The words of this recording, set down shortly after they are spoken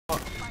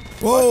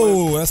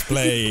Whoa, let's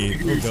play.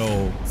 Good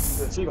goal.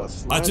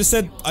 I just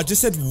said,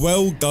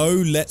 well go,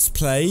 let's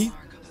play.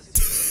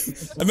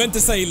 I meant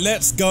to say,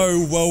 let's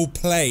go, well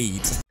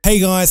played. Hey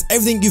guys,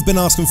 everything you've been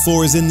asking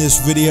for is in this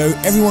video.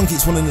 Everyone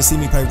keeps wanting to see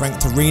me play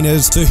ranked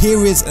arenas. So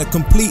here is a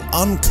complete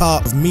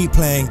uncut of me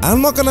playing. And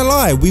I'm not gonna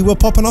lie, we were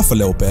popping off a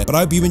little bit. But I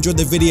hope you enjoyed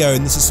the video,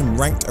 and this is some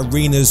ranked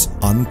arenas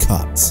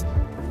uncut.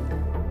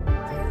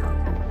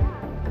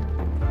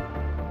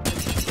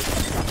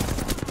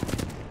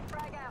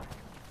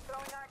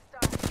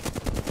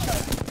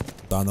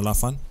 Down the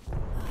last one.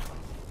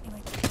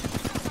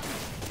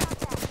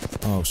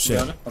 Oh shit.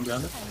 I'm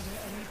behind it.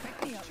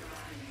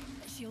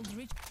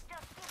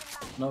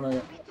 No,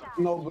 yeah.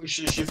 No, but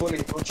she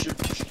fully.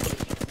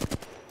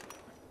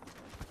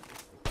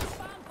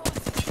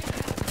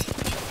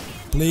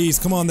 Please,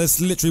 come on, there's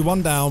literally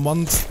one down,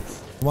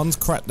 one's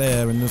cracked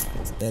there, and there's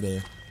dead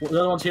here. The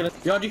other one's healing.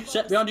 Behind you,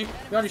 set, behind you,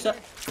 set.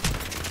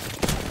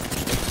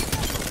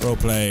 Well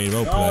played,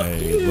 well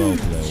played, well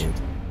played.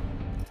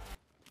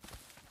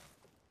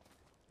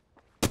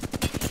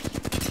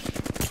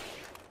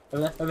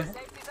 Over there.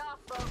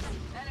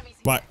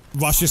 Right,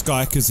 rush this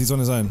guy, because he's on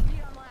his own.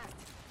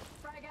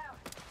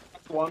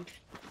 One.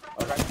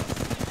 Okay.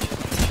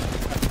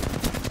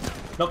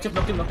 Knocked him.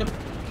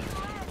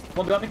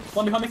 One behind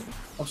me.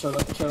 I'm so low.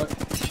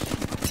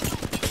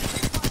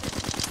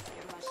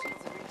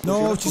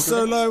 No, she's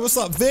so low. What's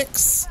up,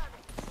 Vix?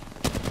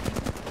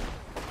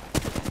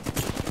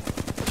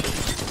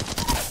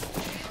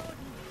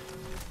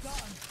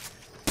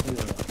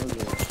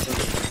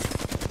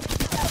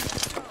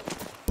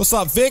 What's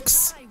up,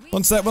 Vix?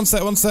 One sec.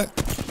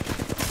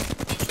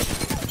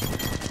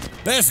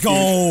 Let's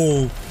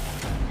go!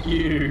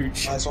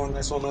 Huge. Nice one.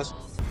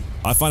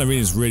 I find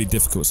arenas really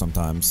difficult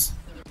sometimes.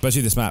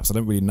 Especially this map, so I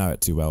don't really know it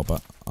too well,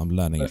 but I'm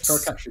learning it. Try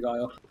to catch the guy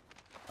off.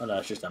 Oh no,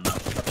 it's just that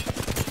map.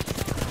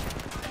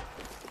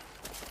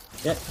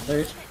 Yeah, there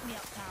he is.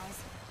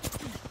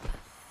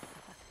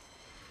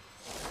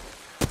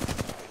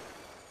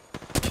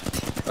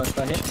 First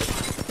guy here.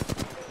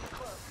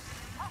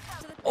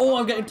 Oh,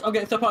 I'm getting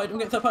third party.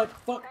 Fuck.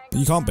 But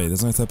you can't be,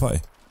 there's no third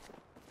party.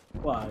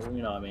 Well,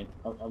 you know what I mean.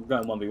 I'm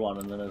going 1v1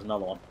 and then there's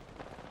another one.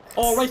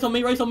 Oh, race on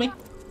me.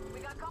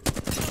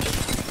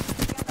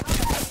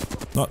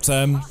 Not,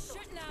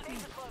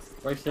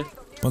 Race this.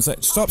 one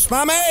sec. Stop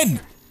spamming!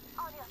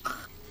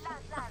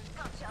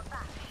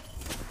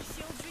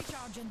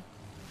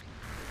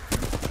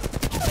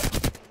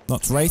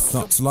 Not Wraith,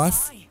 not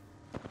Life.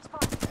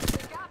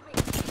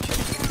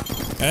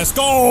 Let's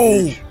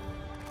go!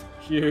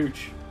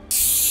 Huge.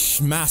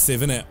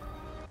 Massive, innit?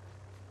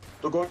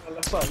 They're going on the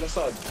left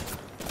side.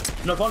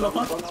 No fun.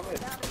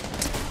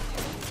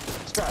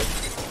 Scratch.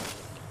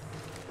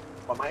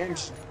 But my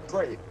aim's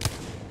great.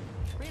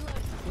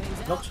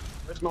 Knocked.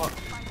 It's not.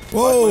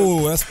 Whoa,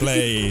 let's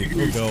play.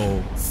 Good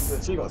goal.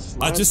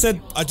 I just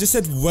said,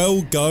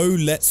 well go,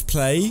 let's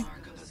play.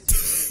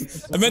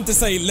 I meant to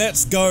say,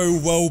 let's go,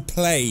 well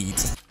played.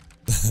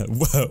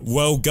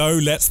 Well go,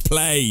 let's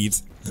played.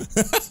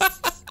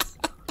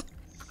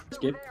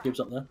 Gibbs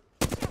up there.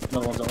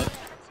 Another one's on it.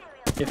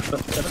 Gibbs,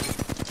 7.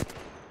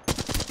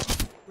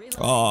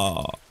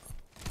 Oh. Are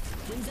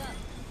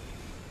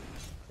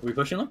we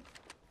pushing them?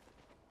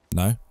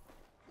 No.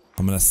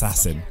 I'm an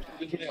assassin.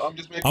 I'm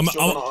just making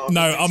sure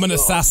I'm an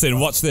assassin.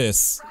 Watch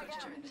this.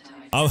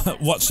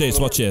 Watch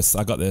this.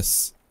 I got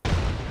this.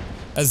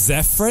 A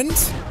Zeph friend?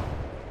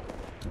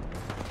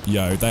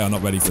 Yo, they are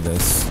not ready for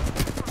this.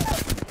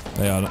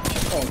 They are not.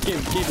 Oh,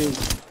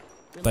 Gibbs.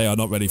 They are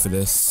not ready for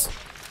this.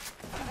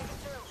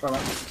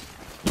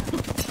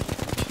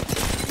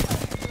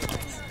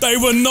 They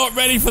were not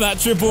ready for that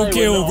triple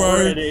kill,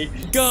 bro. Ready.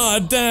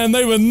 God damn,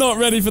 they were not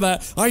ready for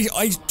that. I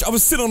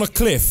was sitting on a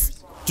cliff,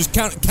 just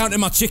counting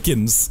my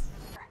chickens.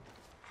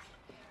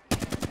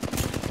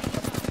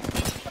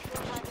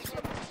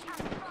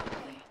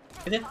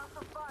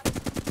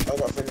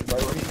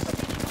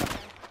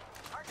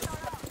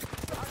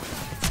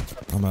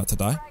 I'm about to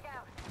die.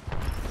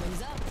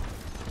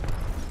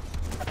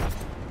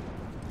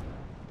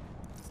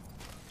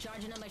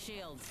 Charging on my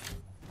shields.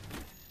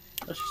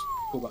 Let's just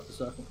go back to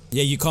circle.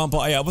 Yeah, you can't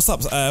buy. Yeah, what's up,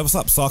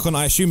 Sarkon?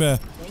 I assume a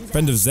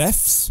friend of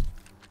Zeph's.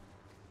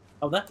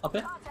 Oh, there, up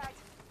here.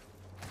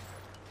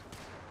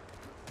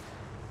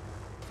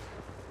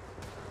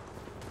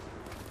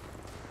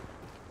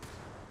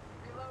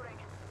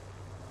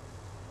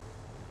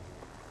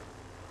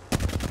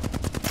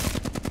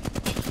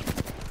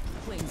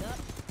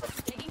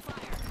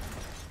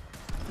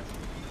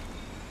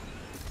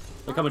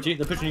 They're coming to you.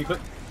 They're pushing you quick.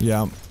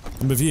 Yeah,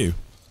 I'm with you.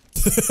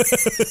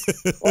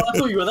 Well, I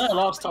thought you were there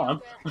last time.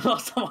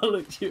 Last time I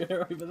looked, you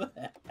were over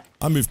there.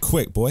 I move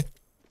quick, boy.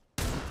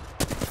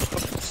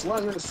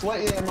 Slightly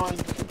annoying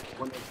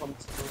when it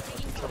comes to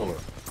controller.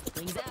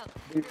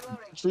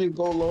 After you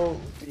go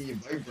low, the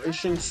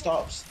vibration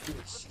stops.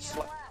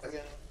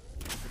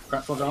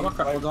 Crack for armor.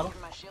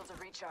 My shields are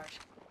recharged.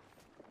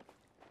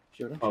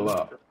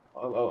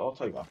 I'll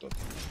take after.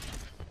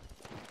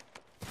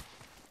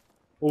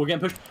 Oh, we're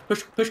getting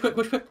pushed. Push quick.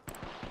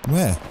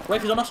 Where?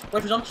 Wraith is on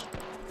us.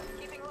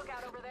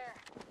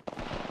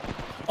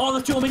 Oh,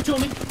 the two on me, two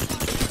on me.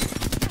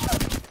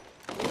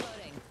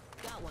 Reloading.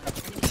 Got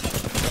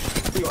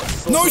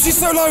one. No, she's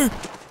so low!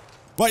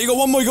 Right, you got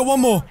one more, you got one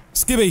more.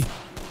 Skibby.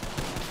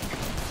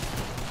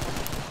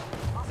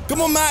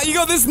 Come on, Matt, you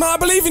got this, Matt, I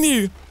believe in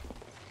you!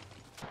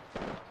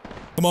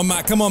 Come on,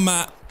 Matt, come on,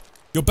 Matt.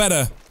 You're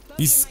better.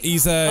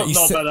 He's I'm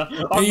not better.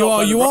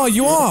 Yeah,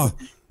 you are.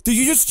 Dude,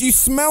 you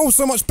smell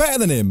so much better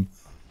than him.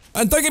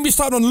 And don't get me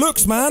started on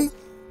looks, man.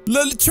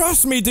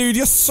 Trust me, dude,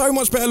 you're so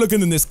much better looking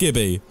than this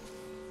Gibby.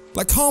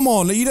 Like, come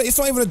on, it's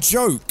not even a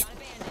joke.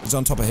 He's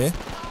on top of here.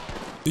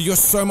 Dude, you're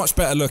so much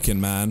better looking,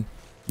 man.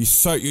 You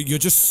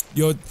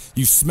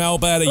smell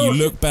better, you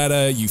look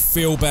better, you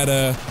feel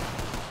better.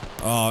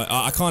 Oh,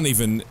 I can't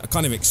even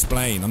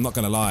explain, I'm not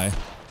gonna lie.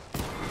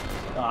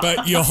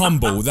 But you're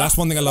humble, that's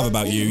one thing I love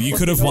about you. You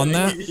could have won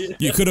that,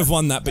 you could have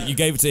won that, but you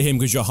gave it to him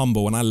because you're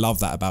humble, and I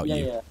love that about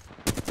you. Yeah.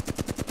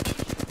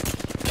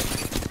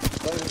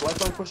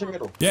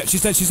 Yeah, she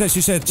said,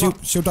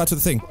 she'll die to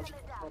the thing.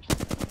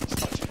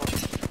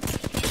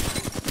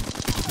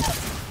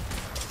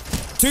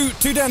 Two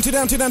down.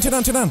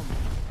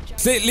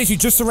 Literally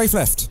just the Wraith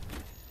left.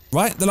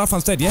 Right? The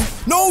lifeline dead, yeah?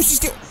 No, she's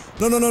still.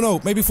 No.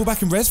 Maybe fall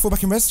back and res.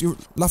 Your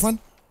lifeline.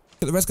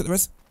 Get the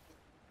res.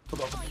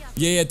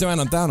 Yeah, Duran,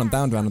 I'm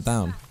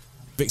down.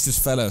 Vix's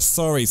fella.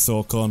 Sorry,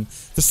 Sorkon.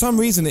 For some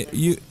reason,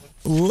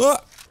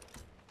 what?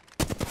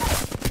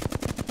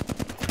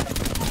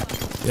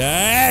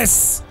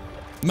 Yes!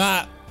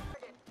 Matt.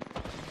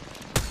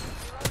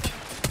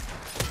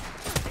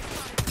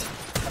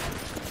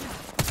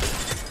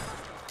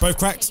 Both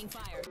cracked.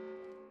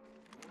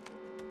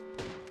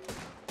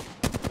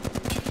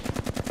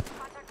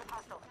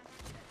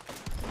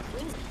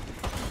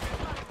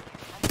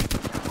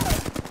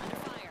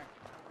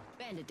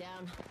 Bandit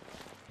down.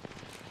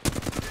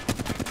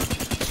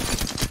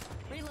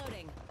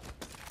 Reloading.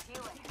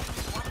 Reloading.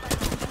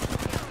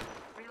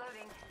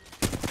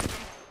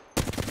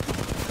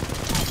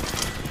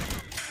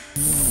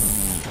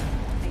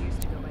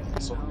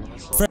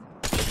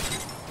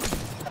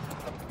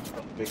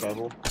 Big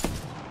level.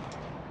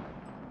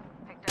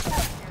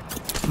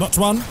 Knocked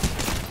one.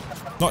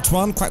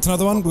 Cracked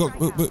another one.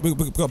 We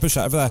got a push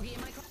out over there.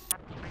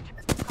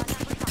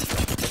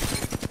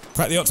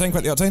 Crack the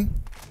octane.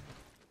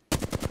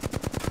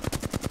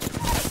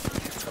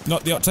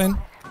 Not the octane.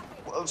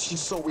 Well, she's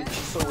so weak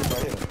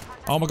right here.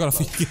 Oh my god,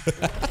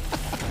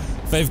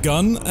 Fave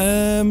gun.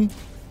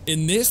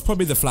 In this,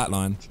 probably the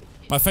flatline.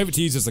 My favorite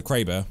to use is the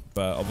Kraber,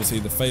 but obviously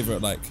the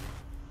favorite, like,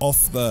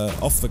 off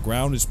the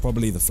ground is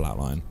probably the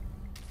flatline.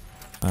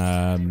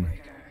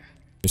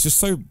 It's just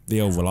so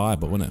the old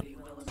reliable, isn't it?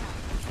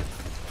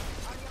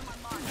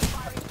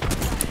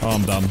 Oh,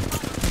 I'm done.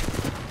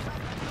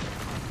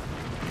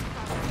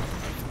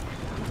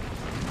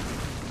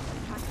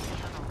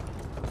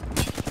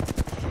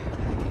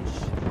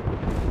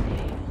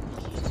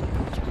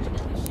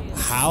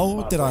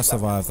 How did I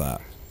survive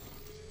that?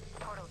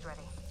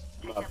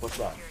 What's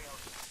that?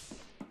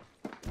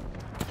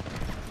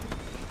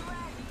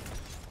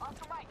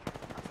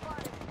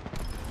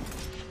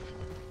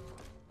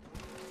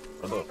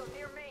 Hello.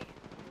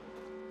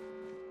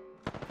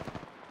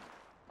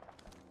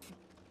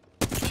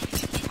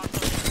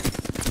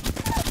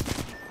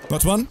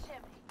 Got one?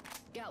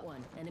 Got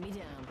one. Enemy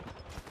down.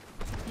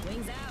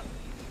 Wings out.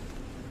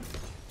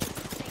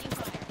 Taking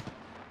fire.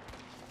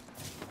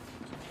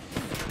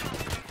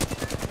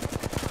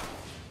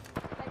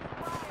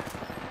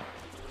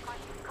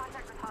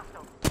 Contact with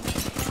hostile.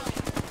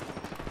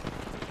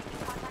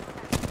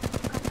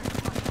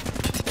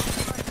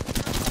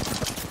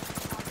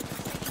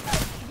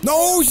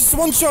 No, he's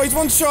one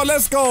shot,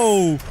 let's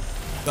go!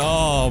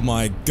 Oh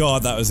my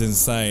god, that was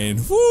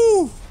insane.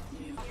 Woo!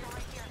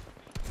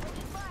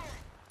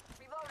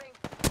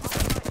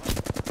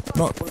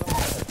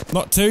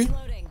 Not two.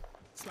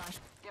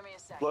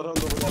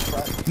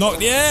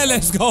 Not, yeah,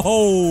 let's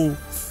go!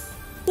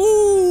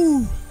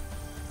 Woo!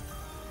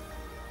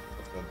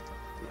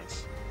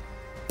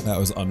 That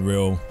was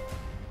unreal.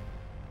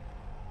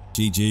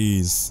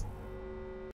 GG's.